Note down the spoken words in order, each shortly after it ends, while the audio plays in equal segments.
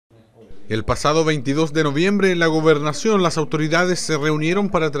El pasado 22 de noviembre en la gobernación las autoridades se reunieron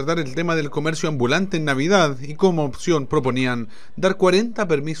para tratar el tema del comercio ambulante en Navidad y como opción proponían dar 40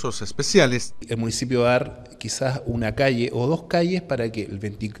 permisos especiales. El municipio va a dar quizás una calle o dos calles para que el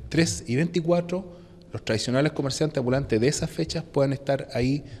 23 y 24 los tradicionales comerciantes ambulantes de esas fechas puedan estar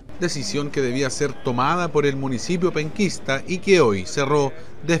ahí. Decisión que debía ser tomada por el municipio penquista y que hoy cerró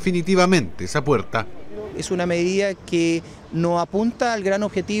definitivamente esa puerta. Es una medida que no apunta al gran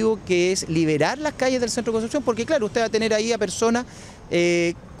objetivo que es liberar las calles del centro de Concepción, porque claro, usted va a tener ahí a personas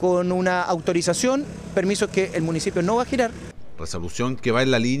con una autorización, permisos que el municipio no va a girar. Resolución que va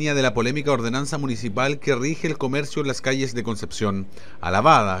en la línea de la polémica ordenanza municipal que rige el comercio en las calles de Concepción,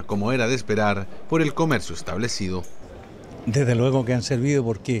 alabada, como era de esperar, por el comercio establecido. Desde luego que han servido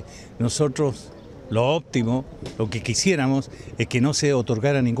porque nosotros lo óptimo, lo que quisiéramos es que no se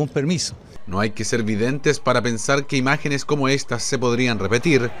otorgara ningún permiso. No hay que ser videntes para pensar que imágenes como estas se podrían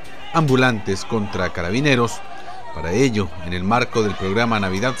repetir, ambulantes contra carabineros. Para ello, en el marco del programa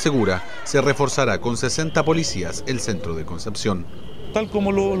Navidad Segura, se reforzará con 60 policías el centro de Concepción. Tal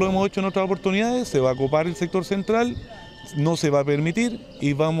como lo hemos hecho en otras oportunidades, se va a ocupar el sector central, no se va a permitir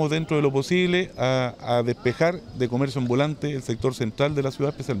y vamos dentro de lo posible a despejar de comercio ambulante el sector central de la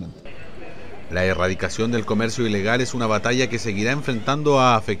ciudad especialmente. La erradicación del comercio ilegal es una batalla que seguirá enfrentando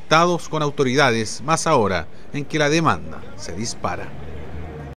a afectados con autoridades, más ahora en que la demanda se dispara.